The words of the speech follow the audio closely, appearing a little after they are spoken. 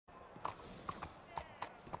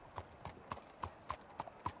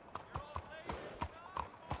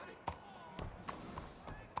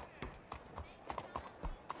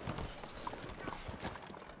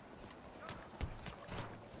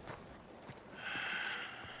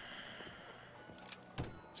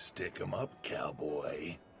Stick 'em up,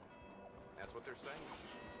 cowboy. That's what they're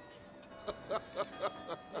saying.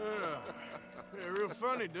 Yeah, real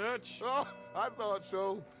funny, Dutch. Oh, I thought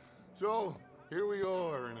so. So, here we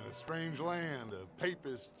are in a strange land of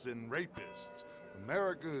papists and rapists.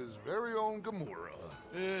 America's very own Gomorrah.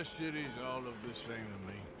 This city's all look the same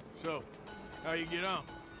to me. So, how you get on?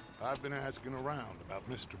 I've been asking around about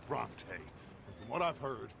Mr. Bronte, and from what I've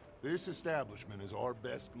heard, this establishment is our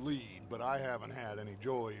best lead, but I haven't had any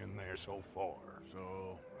joy in there so far.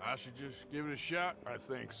 So, I should just give it a shot? I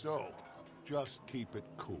think so. Just keep it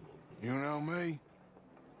cool. You know me?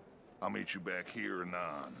 I'll meet you back here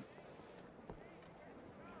anon.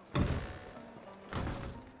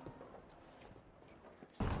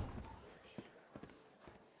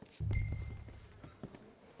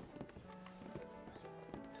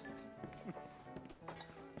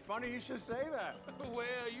 Funny you should say that. Well,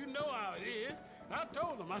 you know how it is. I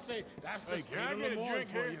told him. I say, that's the Hey, can I Spade get a Lemoyne drink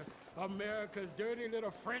for here? you. America's dirty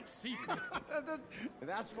little French secret.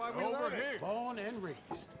 That's why we Over love it. here. Born and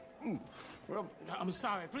raised. Well, I'm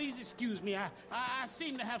sorry. Please excuse me. I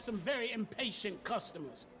seem to have some very impatient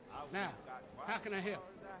customers. Now, how can I help?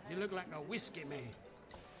 You look like a whiskey man.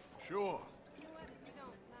 Sure.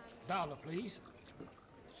 $1, please.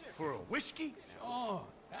 For a whiskey? Oh,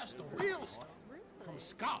 that's the real stuff. From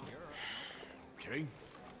Scotland. Okay.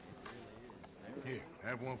 Here,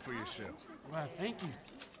 have one for yourself. Well, thank you.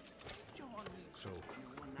 So,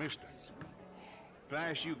 mister, can I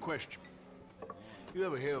ask you a question? You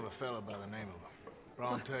ever hear of a fella by the name of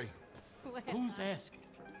Bronte? Who's asking?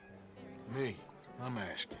 Me. I'm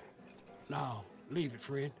asking. No, leave it,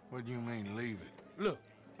 friend. What do you mean, leave it? Look,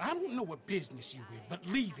 I don't know what business you in, but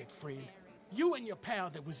leave it, friend. You and your pal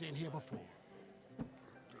that was in here before.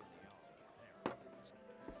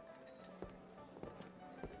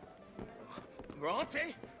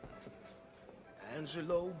 Bronte?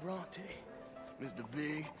 Angelo Bronte. Mr.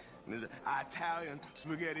 Big, Mr. Italian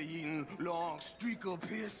spaghetti-eating long streak of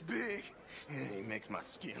piss big. Yeah, he makes my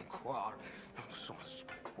skin crawl. I'm so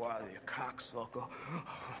squally a cocksucker.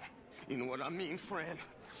 You know what I mean, friend?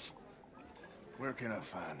 Where can I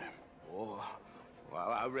find him? Oh, well,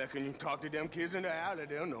 I reckon you talk to them kids in the alley,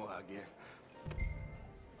 they'll know, I guess.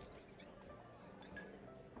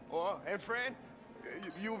 Oh, and friend,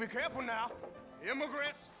 you'll be careful now.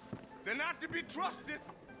 Immigrants, they're not to be trusted.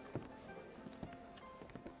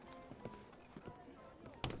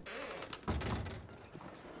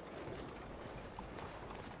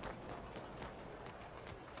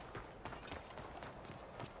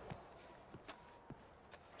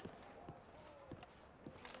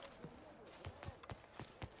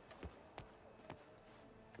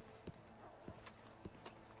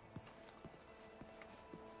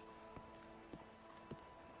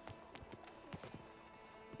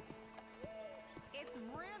 It's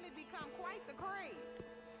really become quite the craze.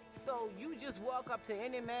 So you just walk up to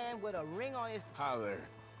any man with a ring on his... Hi there.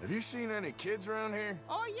 Have you seen any kids around here?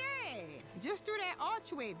 Oh, yeah. Just through that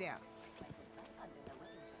archway there.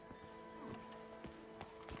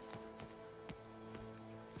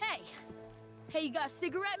 Hey. Hey, you got a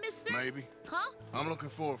cigarette, mister? Maybe. Huh? I'm looking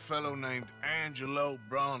for a fellow named Angelo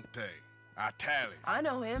Bronte. Italian. I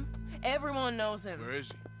know him. Everyone knows him. Where is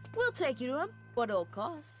he? We'll take you to him. What it'll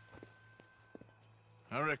cost?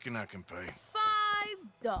 I reckon I can pay.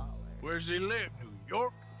 $5. Where's he live? New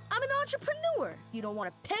York? I'm an entrepreneur. If you don't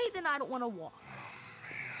want to pay, then I don't want to walk.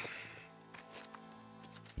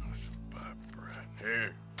 That's about right.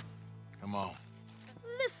 Here. Come on.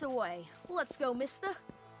 This away. Let's go, mister.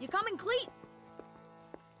 You coming, Cleet?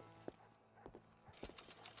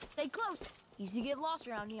 Stay close. Easy to get lost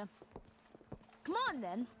around here. Come on,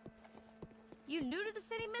 then. You new to the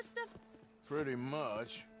city, mister? Pretty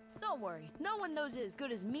much. Don't worry. No one knows it as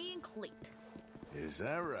good as me and Cleet. Is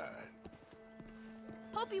that right?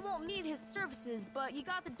 Hope you won't need his services, but you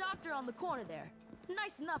got the doctor on the corner there.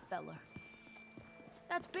 Nice enough, fella.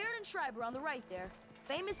 That's Baird and Schreiber on the right there.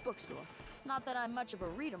 Famous bookstore. Not that I'm much of a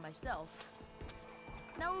reader myself.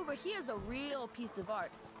 Now over here's a real piece of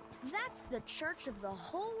art. That's the Church of the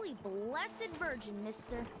Holy Blessed Virgin,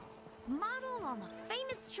 mister. Modeled on the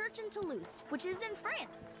famous church in Toulouse, which is in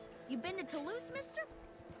France. You been to Toulouse, mister?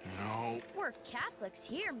 No. We're Catholics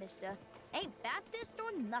here, mister. Ain't Baptist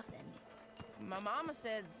or nothing. My mama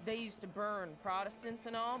said they used to burn Protestants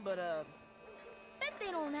and all, but, Bet they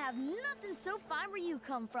don't have nothing so fine where you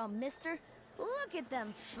come from, mister. Look at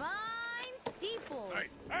them fine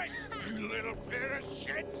steeples. Hey, you little pair of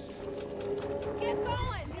shits! Get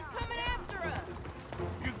going! He's coming after us!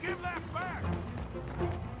 You give that back!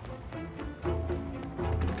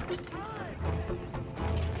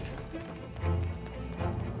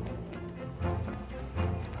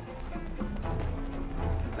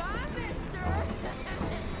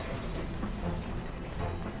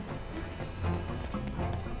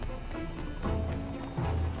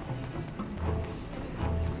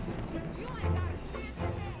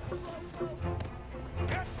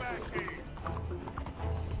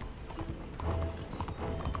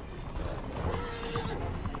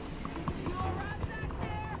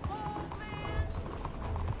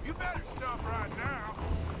 up right now.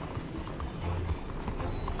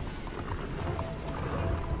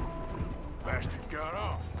 Bastard got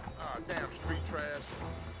off. Ah, damn street trash.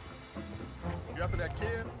 You after that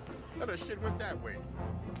kid? That other shit went that way.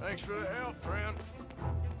 Thanks for the help, friend.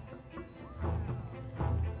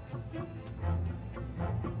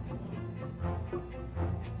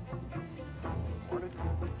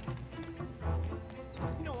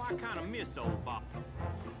 You know, I kind of miss old Bob.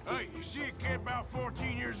 Hey, you see a kid about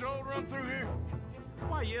 14 years old run through here?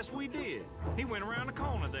 Why, yes, we did. He went around the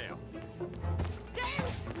corner there. Damn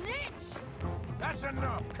snitch! That's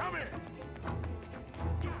enough. Come here.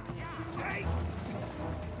 Hey!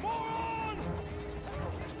 Moron!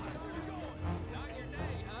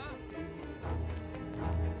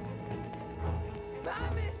 Bye,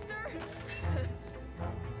 mister!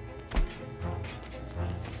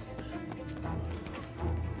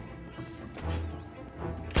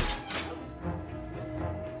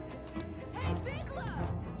 Hey, Big Love!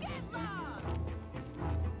 Get lost!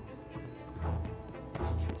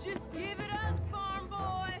 Just give it up, farm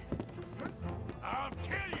boy! I'll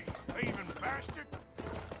kill you, thieving bastard!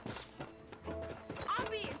 I'm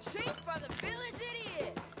being chased by the village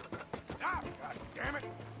idiot! Stop, goddammit!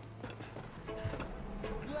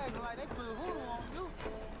 You acting like they put voodoo on you.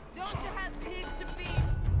 Don't you have pigs to feed?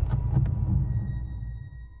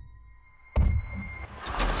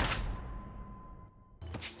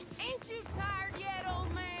 Ain't you tired yet,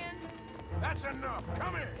 old man? That's enough.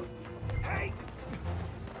 Come here. Hey!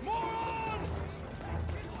 Moron!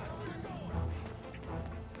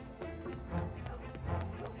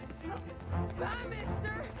 Bye,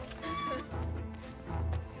 mister!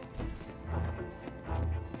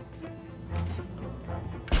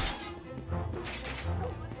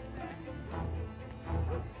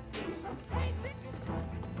 Hey,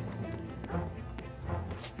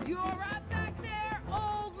 you all right back there,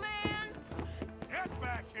 old man? Get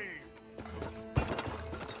back here!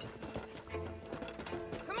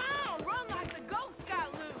 Come on, run like the goats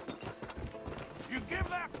got loose! You give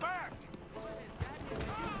that back!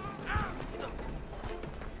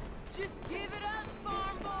 Just give it up,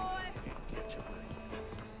 farm boy!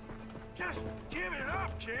 Just give it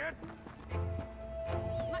up, kid!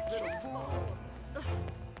 Not careful!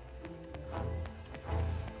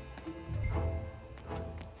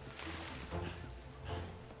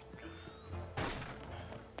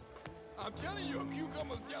 I'm telling you, a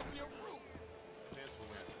cucumber's definitely a fruit.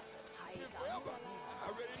 Forever. I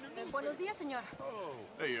read it in the newspaper. Buenos días, señor.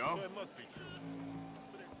 There you are. So it must be true.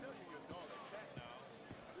 But they tell you your dog a cat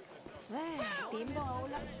now. Timbo,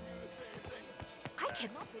 I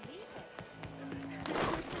cannot believe it. This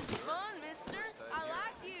is fun, mister. I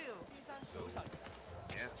like you.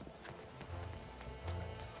 Yeah.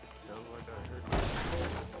 Sounds like I heard.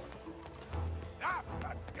 Stop,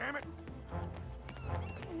 goddammit!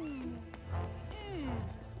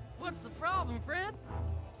 What's the problem, friend?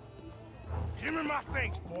 Give me my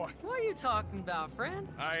things, boy. What are you talking about, friend?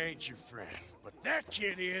 I ain't your friend, but that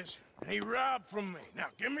kid is, and he robbed from me.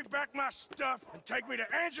 Now give me back my stuff and take me to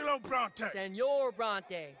Angelo Bronte. Senor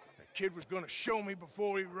Bronte. That kid was gonna show me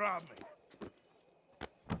before he robbed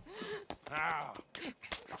me. Now,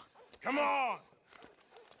 come on.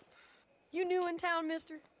 You new in town,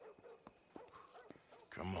 mister?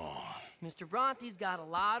 Come on. Mr. Bronte's got a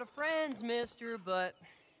lot of friends, mister, but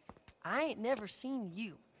I ain't never seen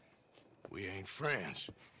you. We ain't friends.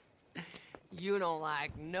 You don't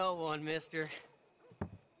like no one, mister.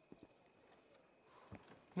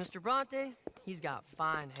 Mr. Bronte, he's got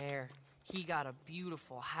fine hair. He got a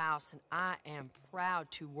beautiful house, and I am proud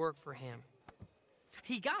to work for him.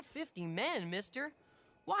 He got 50 men, mister.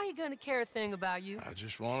 Why he gonna care a thing about you? I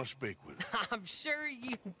just want to speak with him. I'm sure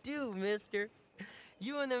you do, mister.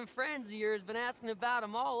 You and them friends of yours been asking about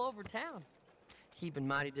him all over town. He been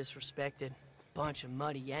mighty disrespected. Bunch of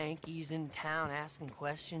muddy Yankees in town asking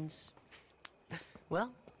questions.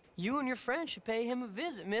 Well, you and your friend should pay him a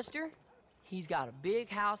visit, mister. He's got a big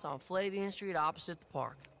house on Flavian Street opposite the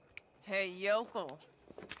park. Hey, yokel.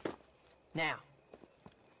 Now,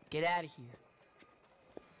 get out of here.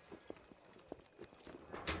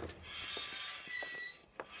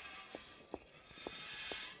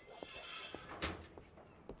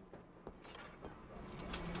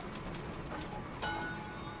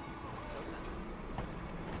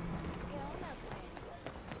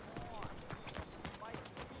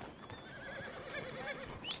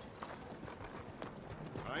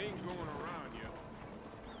 I ain't going around you.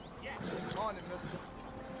 Morning, mister.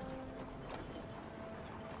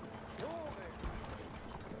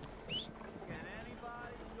 Can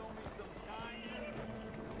anybody show me some kindness?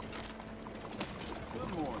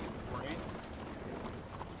 Good morning, friend.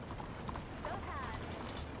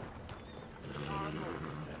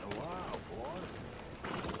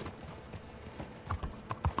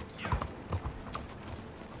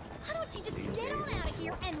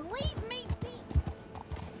 here and leave me be!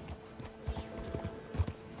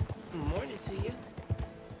 Morning to you.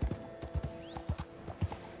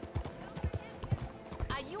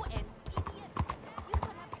 Are you an idiot? You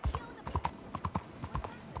could have killed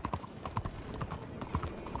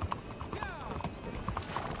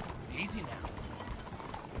me. Easy now.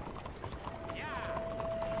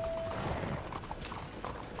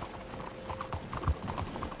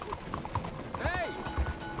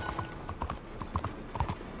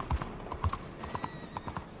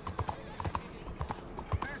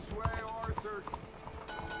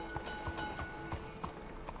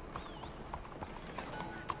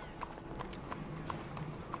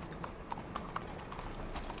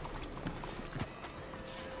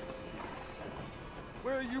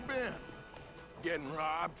 Where you been? Getting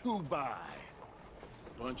robbed? Who by?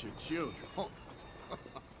 Bunch of children. Oh,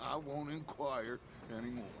 I won't inquire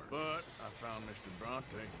anymore. But I found Mr.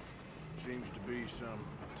 Bronte. Seems to be some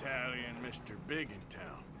Italian Mr. Big in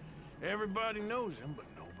town. Everybody knows him, but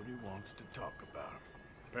nobody wants to talk about him.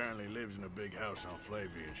 Apparently lives in a big house on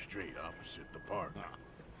Flavian Street, opposite the park. Ah,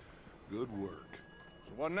 good work.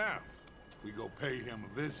 So what now? We go pay him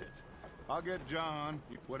a visit. I'll get John.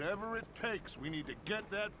 Whatever it takes, we need to get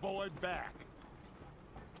that boy back.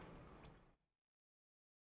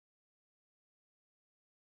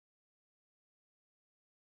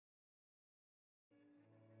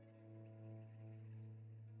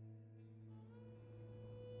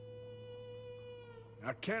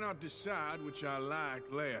 I cannot decide which I like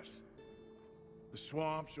less. The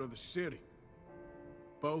swamps or the city.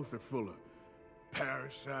 Both are full of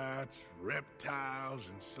parasites, reptiles,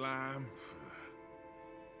 and slime.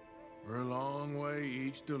 We're a long way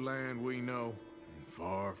east of land we know, and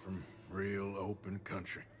far from real open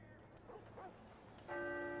country.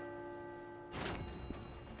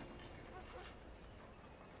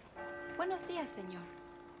 Buenos días, señor.